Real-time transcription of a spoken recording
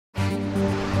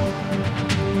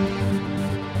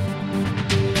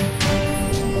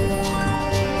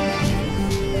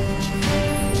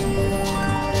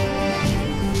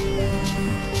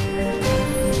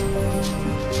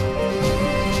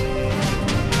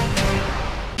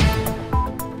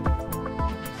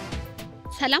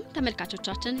ሰላም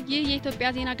ተመልካቾቻችን ይህ የኢትዮጵያ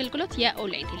ዜና አገልግሎት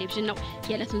የኦንላይን ቴሌቪዥን ነው።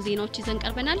 የዕለቱን ዜናዎች ይዘን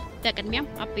ቀርበናል።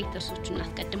 በቅድሚያም አበይት ርዕሶችን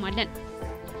እናስቀድማለን።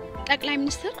 ጠቅላይ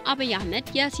ሚኒስትር አብይ አህመድ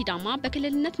የሲዳማ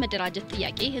በክልልነት መደራጀት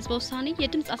ጥያቄ ህዝበ ውሳኔ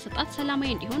የድምጽ አሰጣጥ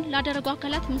ሰላማዊ እንዲሆን ላደረጉ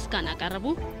አካላት ምስጋና አቀረቡ።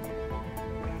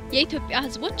 የኢትዮጵያ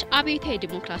ህዝቦች አብዮታዊ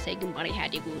ዲሞክራሲያዊ ግንባር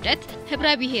ኢህአዴግ ውህደት ህብረ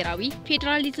ብሔራዊ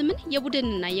ፌዴራሊዝምን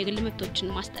የቡድንና የግል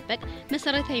መብቶችን ማስጠበቅ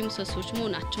መሰረታዊ ምሰሶች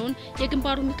መሆናቸውን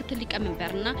የግንባሩ ምክትል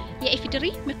ሊቀመንበርና የኢፌዴሪ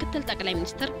ምክትል ጠቅላይ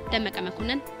ሚኒስትር ደመቀ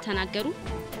መኮንን ተናገሩ።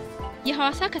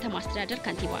 የሐዋሳ ከተማ አስተዳደር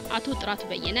ከንቲባ አቶ ጥራቱ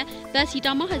በየነ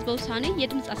በሲዳማ ህዝበ ውሳኔ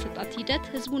የድምጽ አሰጣጥ ሂደት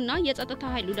ህዝቡና የጸጥታ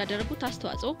ኃይሉ ላደረጉት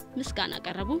አስተዋጽኦ ምስጋና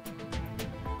አቀረቡ።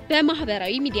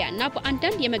 በማህበራዊ ሚዲያና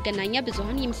በአንዳንድ የመገናኛ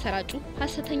ብዙሃን የሚሰራጩ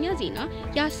ሐሰተኛ ዜና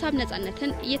የሐሳብ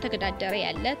ነጻነትን እየተገዳደረ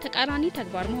ያለ ተቃራኒ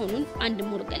ተግባር መሆኑን አንድ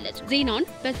ምሁር ገለጹ። ዜናውን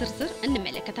በዝርዝር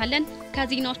እንመለከታለን።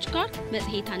 ከዜናዎች ጋር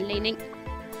መጽሔታን ላይ ነኝ።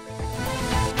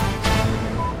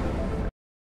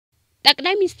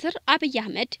 ጠቅላይ ሚኒስትር አብይ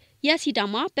አህመድ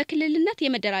የሲዳማ በክልልነት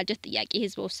የመደራጀት ጥያቄ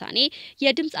ህዝበ ውሳኔ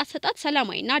የድምጽ አሰጣጥ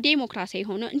ሰላማዊና ዴሞክራሲያዊ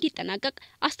ሆኖ እንዲጠናቀቅ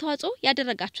አስተዋጽኦ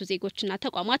ያደረጋችሁ ዜጎችና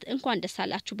ተቋማት እንኳን ደስ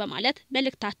አላችሁ በማለት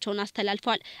መልእክታቸውን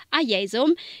አስተላልፈዋል።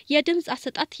 አያይዘውም የድምጽ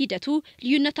አሰጣጥ ሂደቱ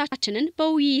ልዩነታችንን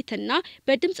በውይይትና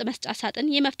በድምጽ መስጫ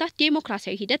ሳጥን የመፍታት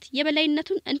ዴሞክራሲያዊ ሂደት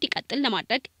የበላይነቱን እንዲቀጥል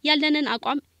ለማድረግ ያለንን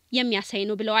አቋም የሚያሳይ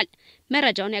ነው ብለዋል።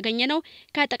 መረጃውን ያገኘነው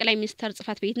ከጠቅላይ ሚኒስትር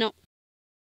ጽሕፈት ቤት ነው።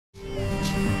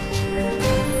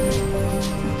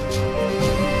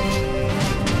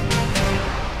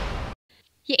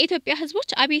 የኢትዮጵያ ህዝቦች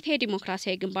አብዮታዊ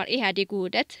ዲሞክራሲያዊ ግንባር ኢህአዴግ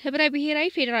ውህደት ህብረ ብሔራዊ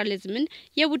ፌዴራሊዝምን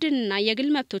የቡድንና የግል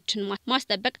መብቶችን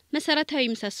ማስጠበቅ መሰረታዊ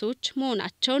ምሰሶች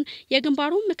መሆናቸውን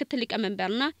የግንባሩ ምክትል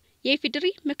ሊቀመንበርና የኢፌዴሪ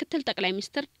ምክትል ጠቅላይ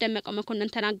ሚኒስትር ደመቀ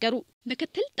መኮንን ተናገሩ።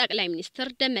 ምክትል ጠቅላይ ሚኒስትር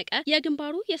ደመቀ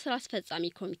የግንባሩ የሥራ አስፈጻሚ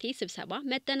ኮሚቴ ስብሰባ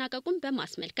መጠናቀቁን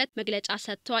በማስመልከት መግለጫ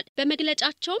ሰጥተዋል።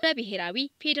 በመግለጫቸው በብሔራዊ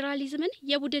ፌዴራሊዝምን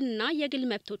የቡድንና የግል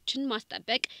መብቶችን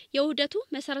ማስጠበቅ የውህደቱ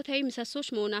መሰረታዊ ምሰሶች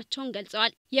መሆናቸውን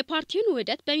ገልጸዋል። የፓርቲውን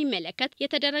ውህደት በሚመለከት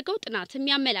የተደረገው ጥናት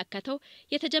የሚያመለክተው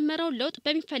የተጀመረው ለውጥ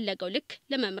በሚፈለገው ልክ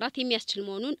ለመምራት የሚያስችል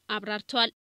መሆኑን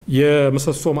አብራርተዋል።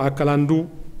 የምሰሶ ማዕከል አንዱ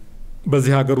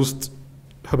በዚህ ሀገር ውስጥ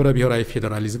ህብረ ብሔራዊ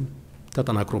ፌዴራሊዝም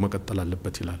ተጠናክሮ መቀጠል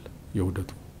አለበት ይላል። የውህደቱ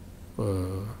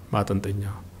ማጠንጠኛ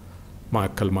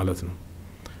ማዕከል ማለት ነው።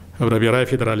 ህብረ ብሔራዊ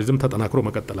ፌዴራሊዝም ተጠናክሮ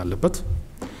መቀጠል አለበት።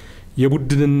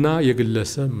 የቡድንና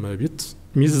የግለሰብ መብት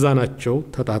ሚዛናቸው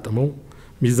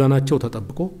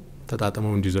ተጠብቆ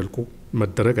ተጣጥመው እንዲዘልቁ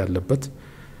መደረግ አለበት።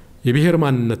 የብሔር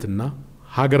ማንነትና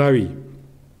ሀገራዊ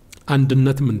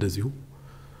አንድነትም እንደዚሁ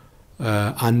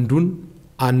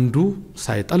አንዱ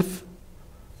ሳይጠልፍ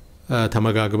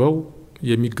ተመጋግበው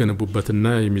የሚገነቡበትና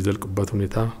የሚዘልቁበት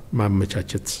ሁኔታ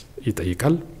ማመቻቸት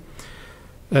ይጠይቃል።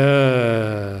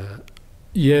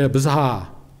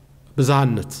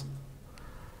 የብዝሃነት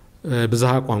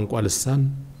ብዝሃ ቋንቋ ልሳን፣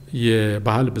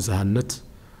 የባህል ብዝሃነት፣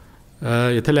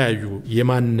 የተለያዩ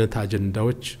የማንነት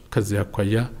አጀንዳዎች ከዚያ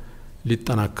አኳያ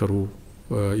ሊጠናከሩ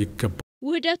ይገባል።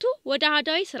 ውህደቱ ወደ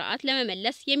አህዳዊ ስርዓት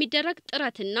ለመመለስ የሚደረግ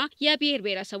ጥረትና የብሔር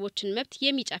ብሔረሰቦችን መብት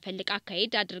የሚጨፈልቅ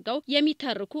አካሄድ አድርገው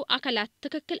የሚተርኩ አካላት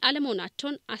ትክክል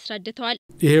አለመሆናቸውን አስረድተዋል።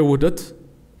 ይሄ ውህደት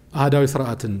አህዳዊ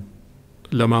ስርዓትን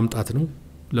ለማምጣት ነው፣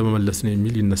 ለመመለስ ነው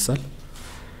የሚል ይነሳል።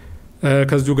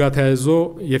 ከዚሁ ጋር ተያይዞ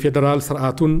የፌዴራል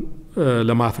ስርዓቱን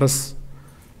ለማፍረስ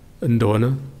እንደሆነ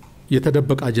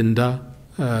የተደበቀ አጀንዳ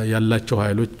ያላቸው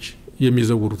ኃይሎች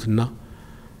የሚዘውሩትና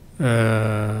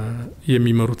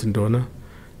የሚመሩት እንደሆነ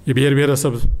የብሔር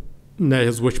ብሔረሰብ እና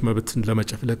የህዝቦች መብትን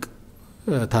ለመጨፍለቅ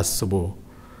ታስቦ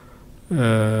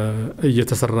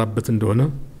እየተሰራበት እንደሆነ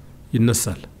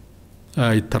ይነሳል፣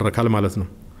 ይተረካል ማለት ነው።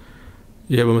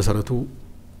 ይሄ በመሰረቱ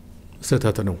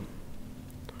ስህተት ነው።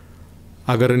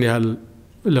 አገርን ያህል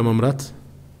ለመምራት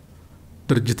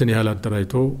ድርጅትን ያህል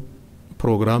አደራጅቶ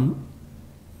ፕሮግራም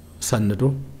ሰንዶ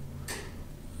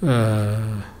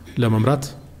ለመምራት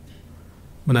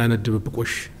ምን አይነት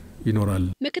ድብብቆሽ ይኖራል?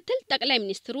 ምክትል ጠቅላይ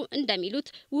ሚኒስትሩ እንደሚሉት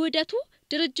ውህደቱ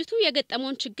ድርጅቱ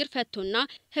የገጠመውን ችግር ፈቶና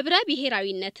ህብረ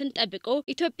ብሔራዊነትን ጠብቆ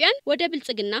ኢትዮጵያን ወደ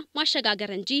ብልጽግና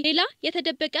ማሸጋገር እንጂ ሌላ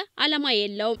የተደበቀ ዓላማ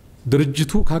የለውም።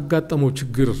 ድርጅቱ ካጋጠመው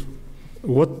ችግር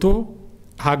ወጥቶ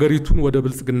ሀገሪቱን ወደ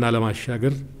ብልጽግና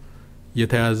ለማሻገር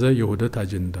የተያዘ የውህደት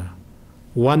አጀንዳ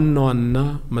ዋና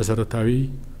መሰረታዊ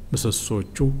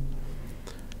ምሰሶቹ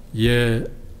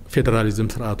የፌዴራሊዝም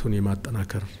ስርዓቱን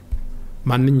የማጠናከር፣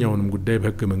 ማንኛውንም ጉዳይ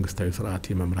በህገ መንግስታዊ ስርዓት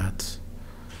የመምራት፣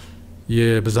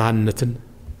 የብዝሃነትን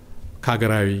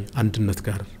ከሀገራዊ አንድነት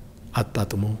ጋር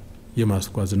አጣጥሞ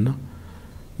የማስጓዝና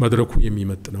መድረኩ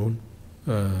የሚመጥነውን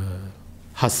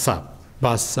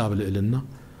በሀሳብ ልዕልና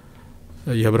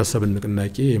የህብረተሰብን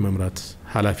ንቅናቄ የመምራት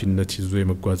ኃላፊነት ይዞ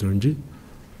የመጓዝ ነው እንጂ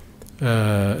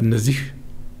እነዚህ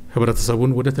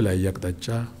ህብረተሰቡን ወደ ተለያየ አቅጣጫ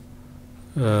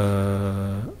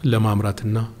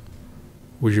ለማምራትና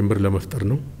ውዥንብር ለመፍጠር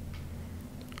ነው።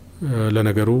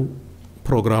 ለነገሩ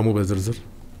ፕሮግራሙ በዝርዝር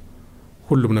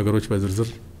ሁሉም ነገሮች በዝርዝር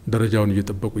ደረጃውን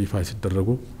እየጠበቁ ይፋ ሲደረጉ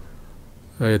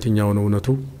የትኛው ነው እውነቱ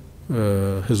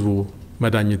ህዝቡ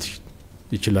መዳኘት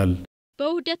ይችላል።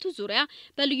 በውህደቱ ዙሪያ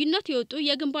በልዩነት የወጡ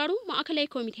የግንባሩ ማዕከላዊ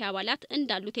ኮሚቴ አባላት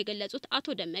እንዳሉት የገለጹት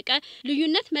አቶ ደመቀ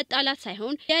ልዩነት መጣላት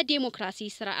ሳይሆን የዲሞክራሲ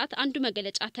ስርዓት አንዱ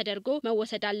መገለጫ ተደርጎ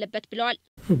መወሰድ አለበት ብለዋል።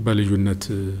 በልዩነት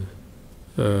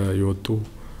የወጡ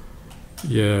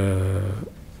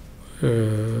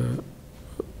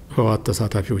የህወሓት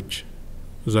ተሳታፊዎች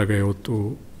ዛጋ የወጡ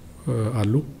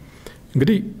አሉ።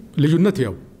 እንግዲህ ልዩነት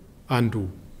ያው አንዱ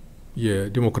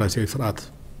የዲሞክራሲያዊ ስርዓት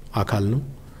አካል ነው።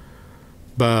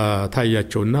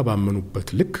 በታያቸውና ባመኑበት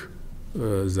ልክ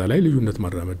እዛ ላይ ልዩነት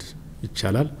ማራመድ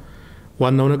ይቻላል።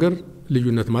 ዋናው ነገር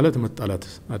ልዩነት ማለት መጣላት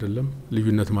አይደለም።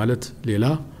 ልዩነት ማለት ሌላ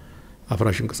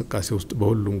አፍራሽ እንቅስቃሴ ውስጥ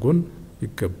በሁሉም ጎን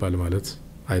ይገባል ማለት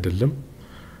አይደለም።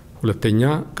 ሁለተኛ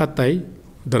ቀጣይ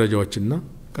ደረጃዎችና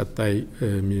ቀጣይ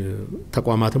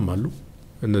ተቋማትም አሉ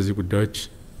እነዚህ ጉዳዮች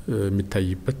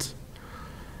የሚታይበት።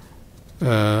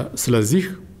 ስለዚህ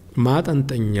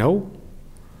ማጠንጠኛው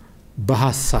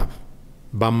በሐሳብ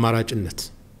በአማራጭነት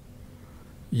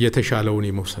የተሻለውን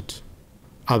የመውሰድ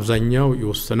አብዛኛው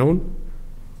የወሰነውን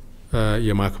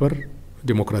የማክበር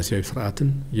ዲሞክራሲያዊ ስርዓትን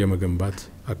የመገንባት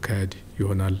አካሄድ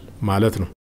ይሆናል ማለት ነው።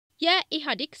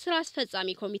 የኢህአዴግ ስራ አስፈጻሚ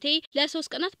ኮሚቴ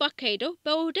ለ3 ቀናት ባካሄደው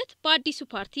በውህደት በአዲሱ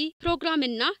ፓርቲ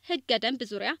ፕሮግራምና ህገ ደንብ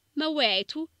ዙሪያ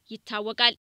መወያየቱ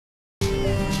ይታወቃል።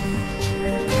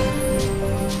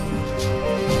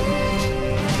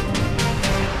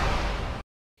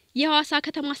 የሐዋሳ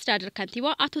ከተማ አስተዳደር ከንቲባ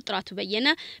አቶ ጥራቱ በየነ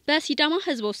በሲዳማ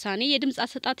ህዝብ ውሳኔ የድምጽ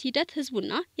አሰጣጥ ሂደት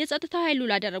ህዝቡና የጸጥታ ኃይሉ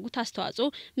ላደረጉት አስተዋጽኦ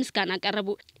ምስጋና ቀረቡ።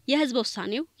 የህዝብ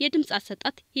ውሳኔው የድምጽ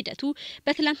አሰጣጥ ሂደቱ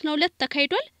በትላንትናው ዕለት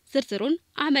ተካሂዷል። ዝርዝሩን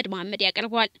አህመድ መሐመድ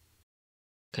ያቀርባል።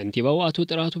 ከንቲባው አቶ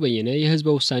ጥራቱ በየነ የህዝብ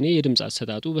ውሳኔ የድምጽ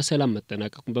አሰጣጡ በሰላም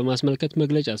መጠናቀቁን በማስመልከት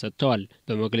መግለጫ ሰጥተዋል።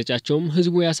 በመግለጫቸውም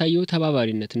ህዝቡ ያሳየው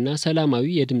ተባባሪነትና ሰላማዊ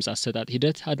የድምጽ አሰጣጥ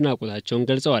ሂደት አድናቆታቸውን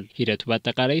ገልጸዋል። ሂደቱ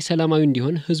በአጠቃላይ ሰላማዊ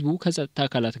እንዲሆን ህዝቡ ከጸጥታ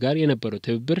አካላት ጋር የነበረው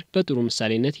ትብብር በጥሩ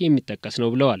ምሳሌነት የሚጠቀስ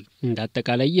ነው ብለዋል። እንደ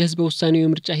አጠቃላይ የህዝብ ውሳኔው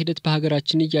የምርጫ ሂደት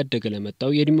በሀገራችን እያደገ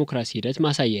ለመጣው የዲሞክራሲ ሂደት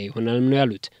ማሳያ ይሆናል ነው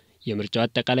ያሉት። የምርጫው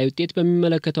አጠቃላይ ውጤት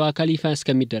በሚመለከተው አካል ይፋ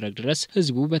እስከሚደረግ ድረስ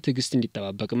ህዝቡ በትዕግስት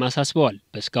እንዲጠባበቅ ማሳስበዋል።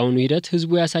 በስካሁኑ ሂደት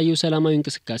ህዝቡ ያሳየው ሰላማዊ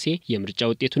እንቅስቃሴ የምርጫ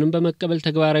ውጤቱንም በመቀበል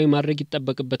ተግባራዊ ማድረግ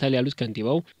ይጠበቅበታል ያሉት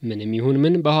ከንቲባው ምንም ይሁን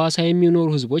ምን በሐዋሳ የሚኖሩ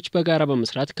ህዝቦች በጋራ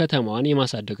በመስራት ከተማዋን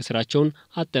የማሳደግ ስራቸውን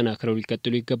አጠናክረው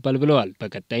ሊቀጥሉ ይገባል ብለዋል።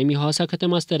 በቀጣይም የሐዋሳ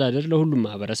ከተማ አስተዳደር ለሁሉም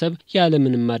ማህበረሰብ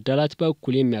ያለምንም ማዳላት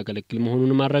በእኩል የሚያገለግል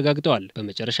መሆኑን አረጋግጠዋል።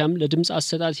 በመጨረሻም ለድምጽ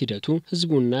አሰጣጥ ሂደቱ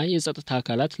ህዝቡና የጸጥታ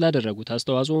አካላት ላደረጉት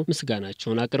አስተዋጽኦ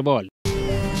ምስጋናቸውን አቅርበዋል።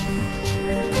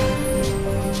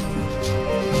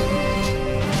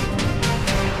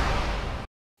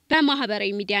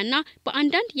 በማህበራዊ ሚዲያና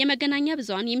በአንዳንድ የመገናኛ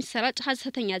ብዙሃን የሚሰራጭ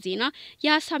ሐሰተኛ ዜና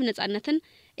የሐሳብ ነጻነትን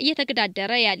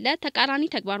እየተገዳደረ ያለ ተቃራኒ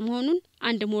ተግባር መሆኑን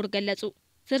አንድ ምሁር ገለጹ።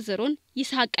 ዝርዝሩን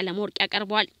ይስሐቅ ቀለመወርቅ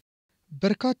ያቀርባል።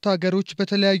 በርካታ ሀገሮች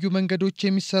በተለያዩ መንገዶች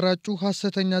የሚሰራጩ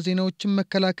ሐሰተኛ ዜናዎችን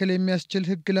መከላከል የሚያስችል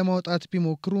ህግ ለማውጣት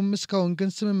ቢሞክሩም እስካሁን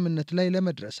ግን ስምምነት ላይ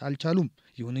ለመድረስ አልቻሉም።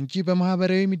 ይሁን እንጂ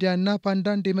በማህበራዊ ሚዲያና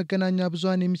በአንዳንድ የመገናኛ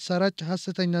ብዙሃን የሚሰራጭ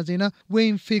ሐሰተኛ ዜና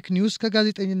ወይም ፌክ ኒውስ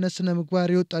ከጋዜጠኝነት ስነ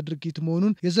ምግባር የወጣ ድርጊት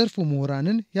መሆኑን የዘርፉ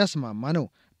ምሁራንን ያስማማ ነው።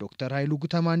 ዶክተር ኃይሉ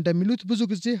ጉተማ እንደሚሉት ብዙ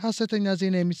ጊዜ ሐሰተኛ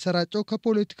ዜና የሚሰራጨው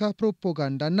ከፖለቲካ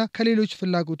ፕሮፓጋንዳና ከሌሎች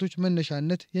ፍላጎቶች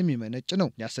መነሻነት የሚመነጭ ነው።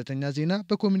 የሐሰተኛ ዜና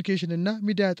በኮሙኒኬሽንና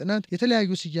ሚዲያ ጥናት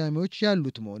የተለያዩ ስያሜዎች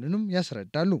ያሉት መሆኑንም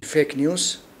ያስረዳሉ። ፌክ ኒውስ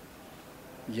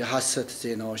የሐሰት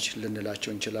ዜናዎች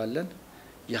ልንላቸው እንችላለን፣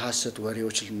 የሐሰት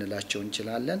ወሬዎች ልንላቸው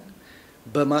እንችላለን።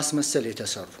 በማስመሰል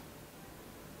የተሰሩ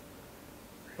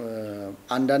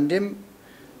አንዳንዴም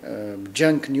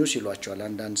ጀንክ ኒውስ ይሏቸዋል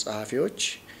አንዳንድ ጸሐፊዎች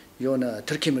የሆነ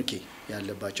ትርኪምርኪ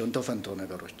ያለባቸው እንተፈንቶ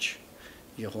ነገሮች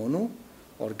የሆኑ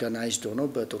ኦርጋናይዝድ ሆኖ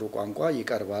በጥሩ ቋንቋ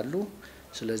ይቀርባሉ።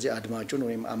 ስለዚህ አድማጩን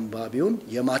ወይም አንባቢውን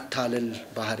የማታለል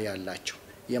ባህሪ ያላቸው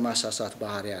የማሳሳት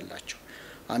ባህሪ ያላቸው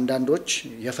አንዳንዶች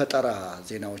የፈጠራ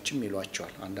ዜናዎችም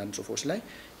ይሏቸዋል። አንዳንድ ጽሁፎች ላይ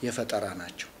የፈጠራ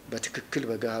ናቸው። በትክክል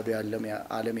በገሃዱ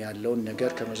ዓለም ያለውን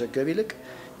ነገር ከመዘገብ ይልቅ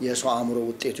የሰው አእምሮ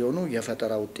ውጤት የሆኑ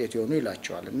የፈጠራ ውጤት የሆኑ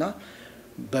ይላቸዋል እና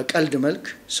በቀልድ መልክ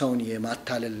ሰውን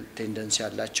የማታለል ቴንደንሲ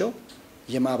ያላቸው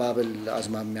የማባበል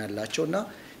አዝማሚያ ያላቸውና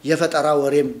የፈጠራ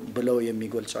ወሬም ብለው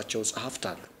የሚገልጿቸው ጸሐፍት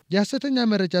አሉ። የሐሰተኛ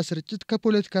መረጃ ስርጭት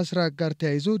ከፖለቲካ ስርዓት ጋር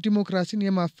ተያይዞ ዲሞክራሲን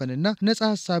የማፈንና ነጻ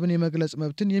ሐሳብን የመግለጽ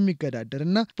መብትን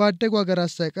የሚገዳደርና በአደጉ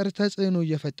ሀገራት ሳይቀር ተጽዕኖ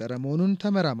እየፈጠረ መሆኑን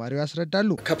ተመራማሪው ያስረዳሉ።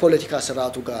 ከፖለቲካ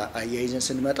ስርዓቱ ጋር አያይዘን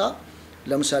ስንመጣ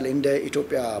ለምሳሌ እንደ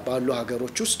ኢትዮጵያ ባሉ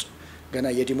ሀገሮች ውስጥ ገና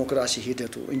የዲሞክራሲ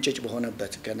ሂደቱ እንጭጭ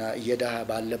በሆነበት ገና እየዳሃ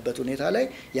ባለበት ሁኔታ ላይ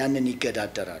ያንን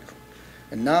ይገዳደራሉ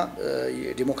እና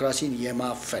ዲሞክራሲን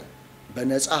የማፈን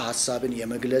በነፃ ሐሳብን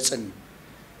የመግለጽን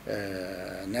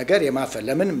ነገር የማፈን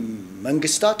ለምን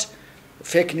መንግስታት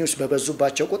ፌክ ኒውስ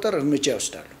በበዙባቸው ቁጥር እርምጃ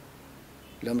ይወስዳሉ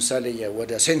ለምሳሌ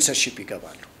ወደ ሴንሰርሺፕ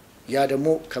ይገባሉ ያ ደግሞ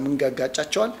ከምን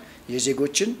ጋጋጫቸዋል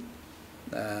የዜጎችን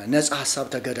ነፃ ሐሳብ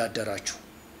ተገዳደራችሁ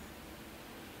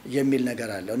የሚል ነገር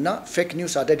አለ እና ፌክ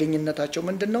ኒውስ አደገኝነታቸው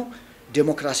ምንድነው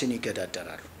ዲሞክራሲን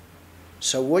ይገዳደራሉ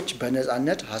ሰዎች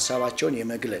በነፃነት ሐሳባቸውን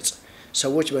የመግለጽ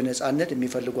ሰዎች በነፃነት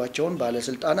የሚፈልጓቸውን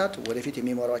ባለስልጣናት ወደፊት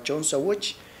የሚመሯቸውን ሰዎች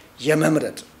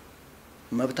የመምረጥ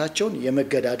መብታቸውን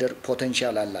የመገዳደር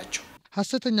ፖቴንሻል አላቸው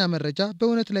ሐሰተኛ መረጃ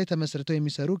በእውነት ላይ ተመስርተው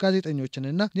የሚሰሩ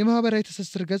ጋዜጠኞችንና የማህበራዊ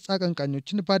ትስስር ገጽ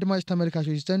አቀንቃኞችን በአድማጭ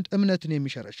ተመልካቾች ዘንድ እምነትን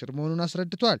የሚሸረሽር መሆኑን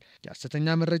አስረድቷል።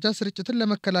 የሐሰተኛ መረጃ ስርጭትን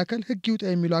ለመከላከል ሕግ ይውጣ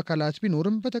የሚሉ አካላት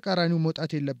ቢኖርም በተቃራኒው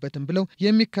መውጣት የለበትም ብለው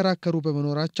የሚከራከሩ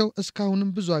በመኖራቸው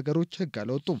እስካሁንም ብዙ ሀገሮች ሕግ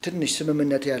አልወጡም። ትንሽ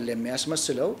ስምምነት ያለ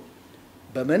የሚያስመስለው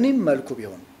በምንም መልኩ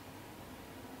ቢሆን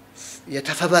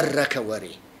የተፈበረከ ወሬ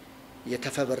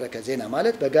የተፈበረከ ዜና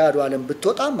ማለት በጋዱ ዓለም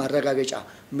ብትወጣ ማረጋገጫ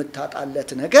ምታጣለት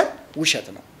ነገር ውሸት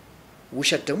ነው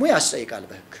ውሸት ደግሞ ያስጠይቃል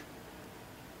በህግ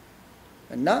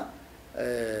እና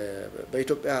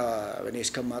በኢትዮጵያ እኔ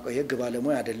እስከማቀው የህግ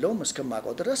ባለሙያ አይደለም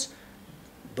እስከማቀው ድረስ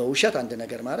በውሸት አንድ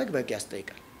ነገር ማድረግ በህግ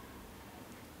ያስጠይቃል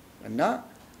እና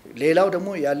ሌላው ደግሞ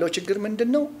ያለው ችግር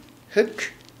ምንድነው ህግ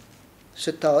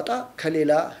ስታወጣ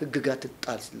ከሌላ ህግ ጋር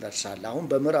ትጣላልሳለህ አሁን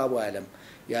በምዕራቡ ዓለም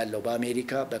ያለው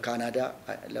በአሜሪካ በካናዳ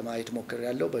ለማየት ሞክር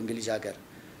ያለው በእንግሊዝ ሀገር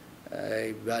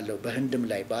ያለው በህንድም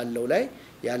ላይ ባለው ላይ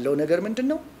ያለው ነገር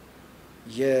ምንድነው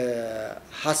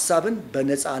የሐሳብን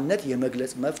በነፃነት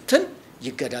የመግለጽ መብትን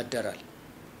ይገዳደራል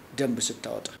ደንብ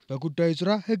ስታወጣ በጉዳዩ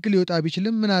ዙሪያ ህግ ሊወጣ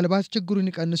ቢችልም ምናልባት ችግሩን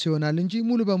ይቀንስ ይሆናል እንጂ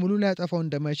ሙሉ በሙሉ ሊያጠፋው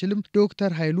እንደማይችልም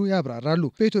ዶክተር ኃይሉ ያብራራሉ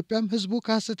በኢትዮጵያም ህዝቡ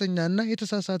ከሐሰተኛና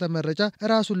የተሳሳተ መረጃ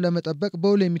ራሱን ለመጠበቅ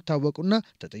በውል የሚታወቁና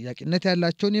ተጠያቂነት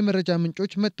ያላቸውን የመረጃ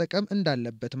ምንጮች መጠቀም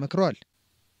እንዳለበት መክረዋል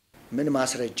ምን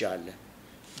ማስረጃ አለ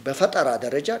በፈጠራ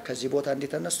ደረጃ ከዚህ ቦታ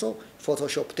እንዲተነስቶ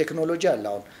ፎቶሾፕ ቴክኖሎጂ አለ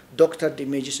አሁን ዶክተር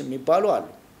ኢሜጅስ የሚባሉ አሉ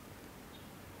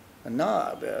እና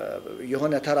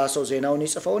የሆነ ተራሰው ዜናውን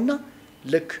ይጽፈውና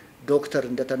ልክ ዶክተር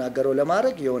እንደተናገረው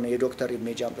ለማድረግ የሆነ የዶክተር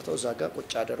ኢሜጅ አምጥተው ዛጋ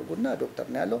ቁጭ አደረጉና ዶክተር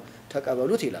ነው ያለው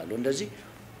ተቀበሉት ይላሉ እንደዚህ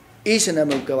ኢስነ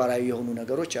መገባራዊ የሆኑ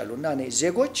ነገሮች አሉና እኔ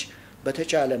ዜጎች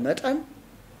በተቻለ መጠን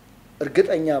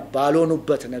እርግጠኛ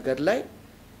ባልሆኑበት ነገር ላይ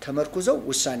ተመርኩዘው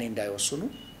ውሳኔ እንዳይወስኑ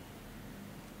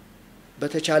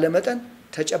በተቻለ መጠን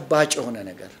ተጨባጭ የሆነ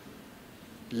ነገር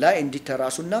ላይ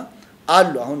እንዲተራሱና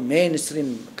አሉ አሁን ሜንስትሪም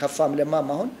ከፋም ለማም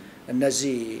አሁን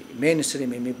እነዚህ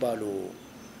ሜንስትሪም የሚባሉ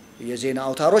የዜና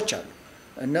አውታሮች አሉ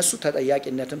እነሱ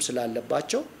ተጠያቂነትም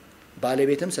ስላለባቸው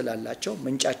ባለቤትም ስላላቸው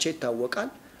ምንጫቸው ይታወቃል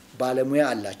ባለሙያ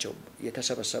አላቸው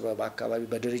የተሰበሰበ በአካባቢ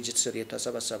በድርጅት ስር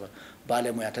የተሰበሰበ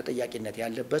ባለሙያ ተጠያቂነት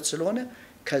ያለበት ስለሆነ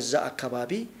ከዛ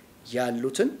አካባቢ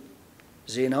ያሉትን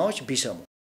ዜናዎች ቢሰሙ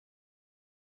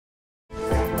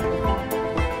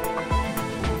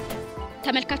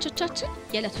ተመልካቾቻችን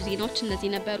የዕለቱ ዜናዎች እነዚህ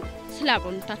ነበሩ ስለ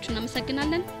አብሮነታችሁ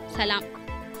እናመሰግናለን ሰላም